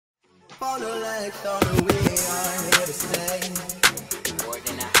On the legs, on the we are here to stay. Bored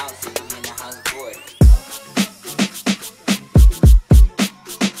in the house, and I'm in the house bored.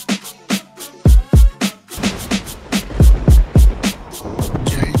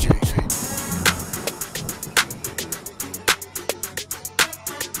 JayGee.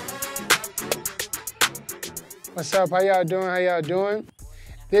 What's up? How y'all doing? How y'all doing?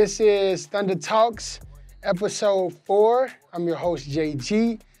 This is Thunder Talks, episode 4. I'm your host,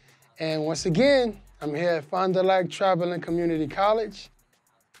 JayGee. And once again, I'm here at Fond du Lac Traveling Community College.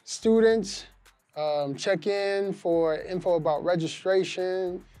 Students, check in for info about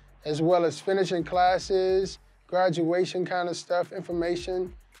registration, as well as finishing classes, graduation kind of stuff,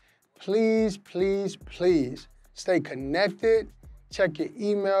 information. Please, please, please stay connected. Check your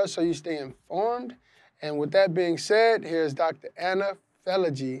email so you stay informed. And with that being said, here's Dr. Anna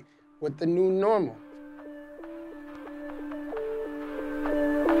Fellegy with the new normal.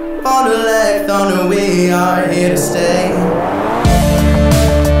 On the legs, on the we are here to stay.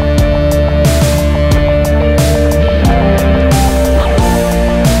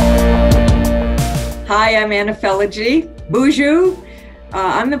 Hi, I'm Anna Fellegy. Bonjour.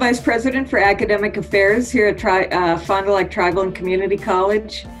 I'm the Vice President for Academic Affairs here at Fond du Lac Tribal and Community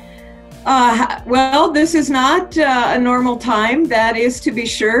College. Well, this is not a normal time, that is to be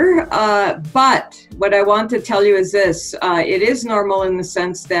sure, but what I want to tell you is this. It is normal in the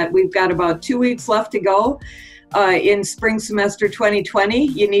sense that we've got about 2 weeks left to go in spring semester 2020.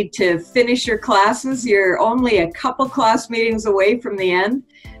 You need to finish your classes. You're only a couple class meetings away from the end.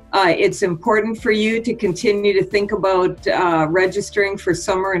 It's important for you to continue to think about registering for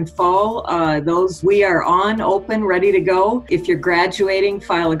summer and fall. Those we are on, open, ready to go. If you're graduating,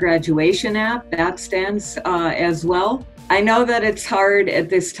 file a graduation app. That stands as well. I know that it's hard at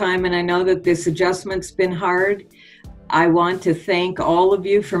this time, and I know that this adjustment's been hard. I want to thank all of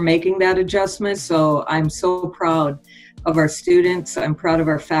you for making that adjustment. So I'm so proud of our students. I'm proud of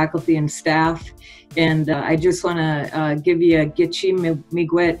our faculty and staff. And I just want to give you a Giizhik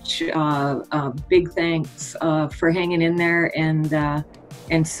miigwech, big thanks for hanging in there and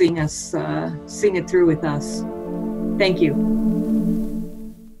seeing it through with us. Thank you.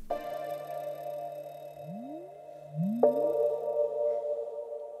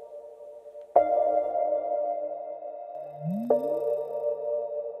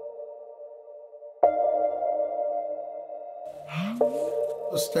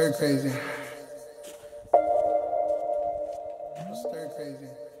 Let's stir crazy.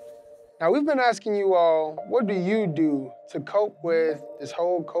 Now, we've been asking you all, what do you do to cope with this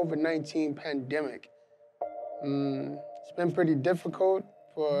whole COVID-19 pandemic? It's been pretty difficult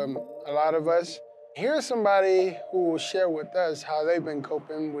for a lot of us. Here's somebody who will share with us how they've been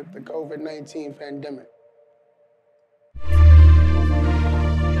coping with the COVID-19 pandemic.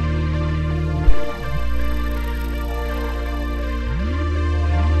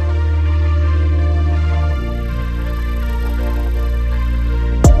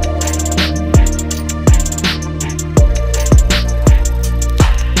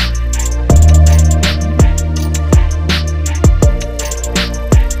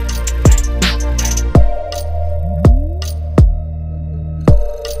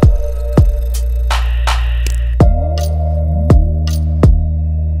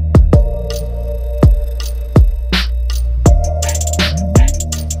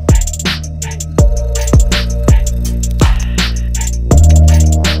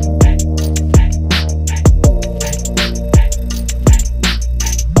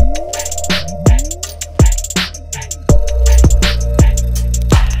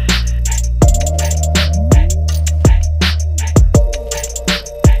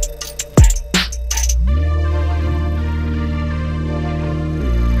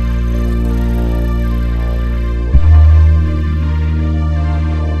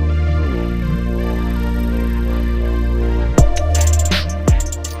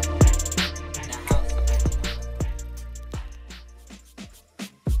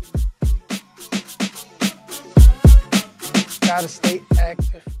 Gotta stay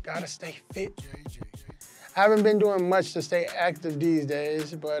active, gotta stay fit. I haven't been doing much to stay active these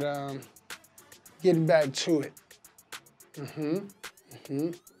days, but getting back to it.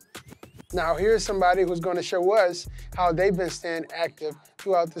 Now here's somebody who's gonna show us how they've been staying active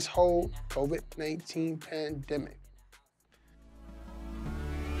throughout this whole COVID-19 pandemic.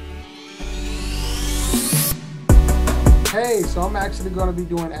 Hey, so I'm actually gonna be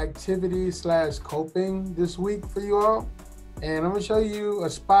doing activity/coping this week for you all. And I'm gonna show you a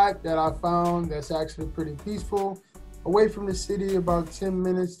spot that I found that's actually pretty peaceful, away from the city, about 10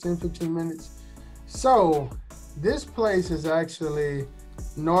 minutes, 10, 15 minutes. So this place is actually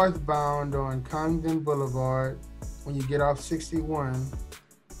northbound on Condon Boulevard when you get off 61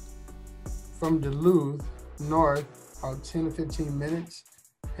 from Duluth north, about 10 to 15 minutes.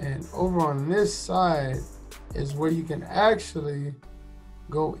 And over on this side is where you can actually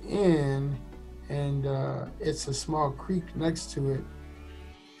go in, and it's a small creek next to it.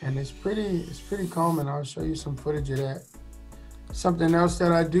 And it's pretty calm, and I'll show you some footage of that. Something else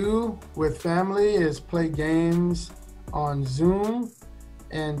that I do with family is play games on Zoom,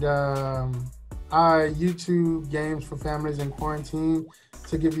 and I YouTube games for families in quarantine.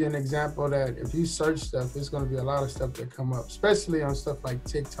 To give you an example, that if you search stuff, there's going to be a lot of stuff that come up, especially on stuff like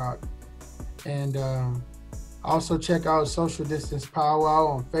TikTok. And also check out Social Distance Powwow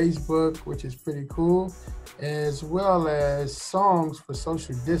on Facebook, which is pretty cool, as well as songs for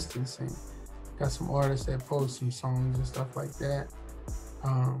social distancing. Got some artists that post some songs and stuff like that.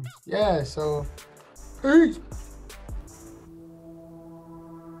 Yeah, so peace.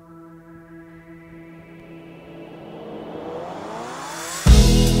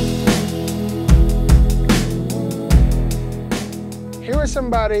 Here is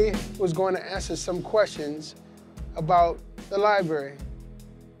somebody who's going to answer some questions about the library.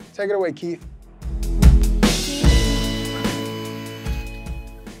 Take it away, Keith.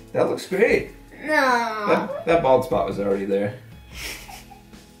 That looks great. No. That bald spot was already there.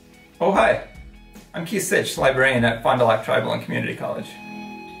 Oh, hi. I'm Cich, librarian at Fond du Lac Tribal and Community College.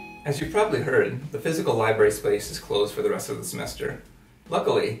 As you've probably heard, the physical library space is closed for the rest of the semester.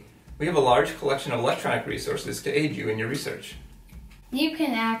 Luckily, we have a large collection of electronic resources to aid you in your research. You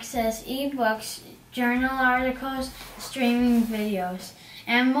can access ebooks, journal articles, streaming videos,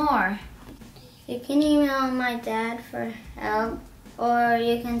 and more. You can email my dad for help, or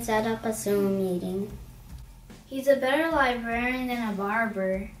you can set up a Zoom meeting. He's a better librarian than a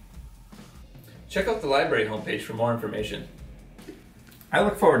barber. Check out the library homepage for more information. I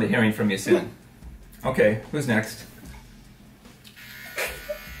look forward to hearing from you soon. Okay, who's next?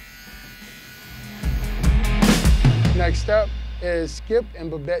 Next up is Skip and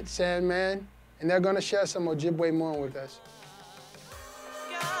Babette Sandman, and they're going to share some Ojibwemowinin with us.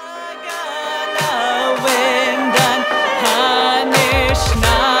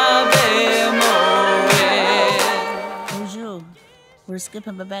 Bonjour. We're Skip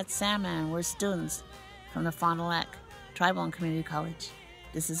and Babette Sandman. We're students from the Fond du Lac Tribal and Community College.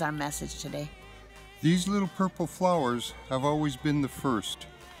 This is our message today. These little purple flowers have always been the first.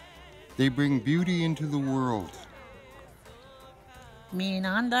 They bring beauty into the world.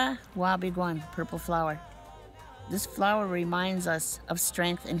 Minanda Wabiguan, purple flower. This flower reminds us of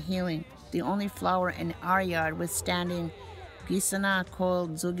strength and healing. The only flower in our yard withstanding Gisana,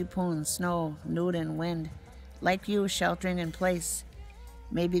 cold, Zugipun, snow, Nuden, wind. Like you, sheltering in place.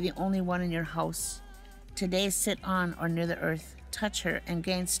 Maybe the only one in your house. Today sit on or near the earth. Touch her and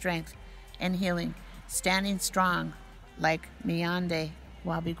gain strength and healing. Standing strong like Miyande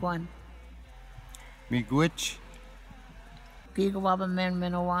Wabiguan. Miigwech.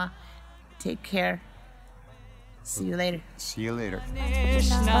 Giizhik. Take care. See you later. See you later.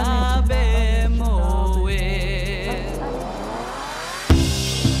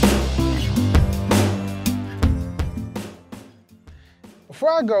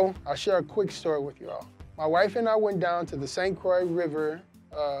 Before I go, I'll share a quick story with you all. My wife and I went down to the St. Croix River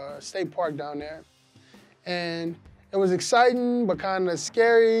State Park down there, and it was exciting but kind of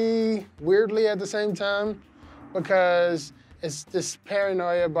scary, weirdly at the same time, because it's this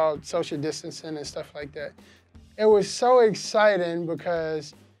paranoia about social distancing and stuff like that. It was so exciting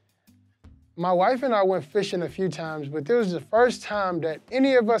because my wife and I went fishing a few times, but this was the first time that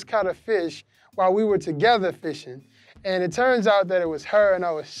any of us caught a fish while we were together fishing. And it turns out that it was her, and I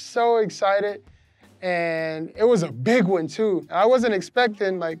was so excited. And it was a big one too. I wasn't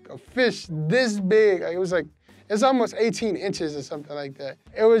expecting like a fish this big. It was like, it's almost 18 inches or something like that.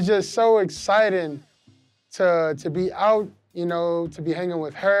 It was just so exciting to be out, you know, to be hanging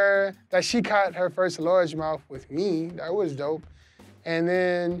with her, that she caught her first largemouth with me. That was dope. And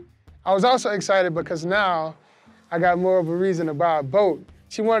then I was also excited because now I got more of a reason to buy a boat.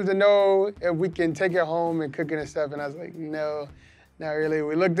 She wanted to know if we can take it home and cook it and stuff, and I was like, no, not really.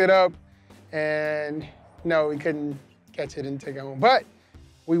 We looked it up, and no, we couldn't catch it and take it home. But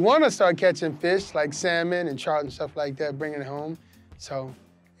we want to start catching fish like salmon and trout and stuff like that, bringing it home. So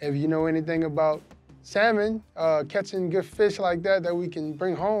if you know anything about salmon, catching good fish like that we can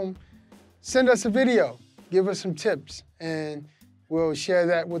bring home, send us a video, give us some tips, and we'll share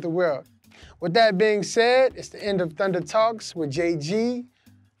that with the world. With that being said, it's the end of Thunder Talks with JayGee,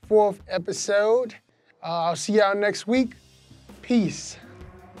 4th episode. I'll see y'all next week. Peace.